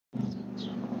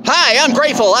Hi, I'm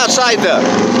Grateful outside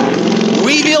the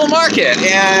Wee Ville Market,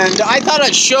 and I thought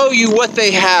I'd show you what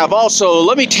they have. Also,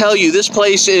 let me tell you, this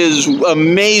place is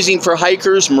amazing for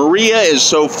hikers. Maria is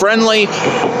so friendly.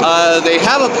 They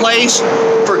have a place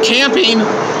for camping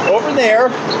over there.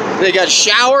 They got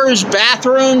showers,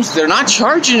 bathrooms. They're not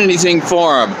charging anything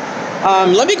for them.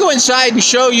 Let me go inside and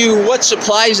show you what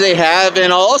supplies they have,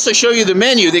 and I'll also show you the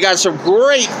menu. They got some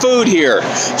great food here.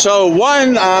 So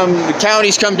the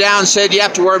county's come down and said you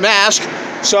have to wear a mask.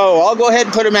 So I'll go ahead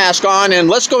and put a mask on, and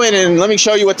let's go in and let me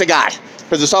show you what they got,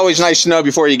 because it's always nice to know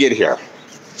before you get here.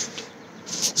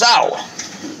 So,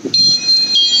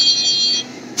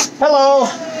 hello.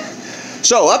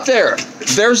 So up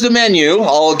there's the menu.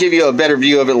 I'll give you a better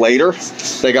view of it later.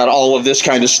 They got all of this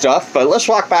kind of stuff, but let's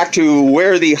walk back to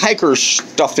where the hiker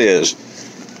stuff is.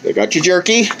 They got your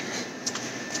jerky.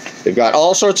 They've got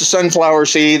all sorts of sunflower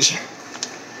seeds.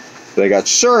 They got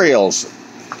cereals,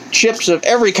 chips of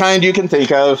every kind you can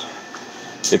think of.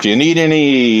 If you need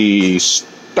any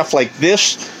stuff like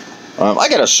this, I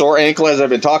got a sore ankle, as I've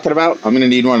been talking about. I'm going to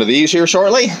need one of these here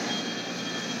shortly.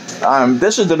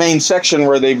 This is the main section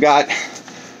where they've got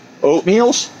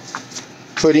oatmeals,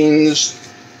 puddings.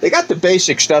 They got the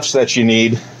basic stuffs that you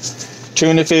need.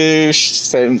 Tuna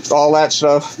fish, and all that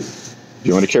stuff. If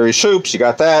you want to carry soups, you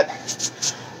got that.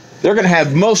 They're going to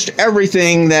have most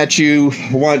everything that you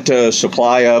want to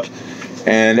supply up.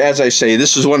 And as I say,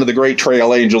 this is one of the great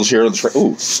trail angels here.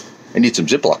 Ooh, I need some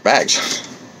Ziploc bags.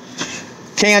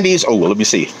 Candies. Oh, well, let me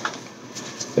see.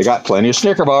 They got plenty of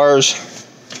Snicker bars.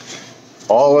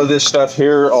 All of this stuff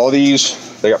here, all these.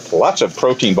 They got lots of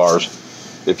protein bars.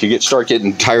 If you start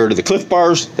getting tired of the Cliff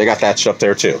Bars, they got that stuff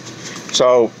there too.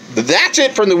 So that's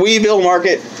it from the Wee Ville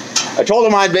Market. I told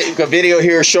them I'd make a video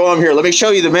here, show them here. Let me show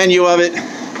you the menu of it,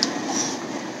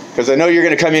 because I know you're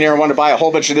going to come in here and want to buy a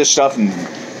whole bunch of this stuff and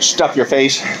stuff your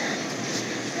face.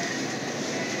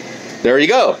 There you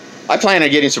go. I plan on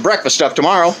getting some breakfast stuff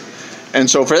tomorrow. And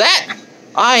so for that,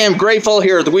 I am grateful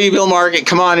here at the Wee Ville Market.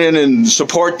 Come on in and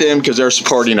support them, because they're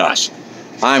supporting us.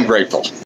 I'm grateful.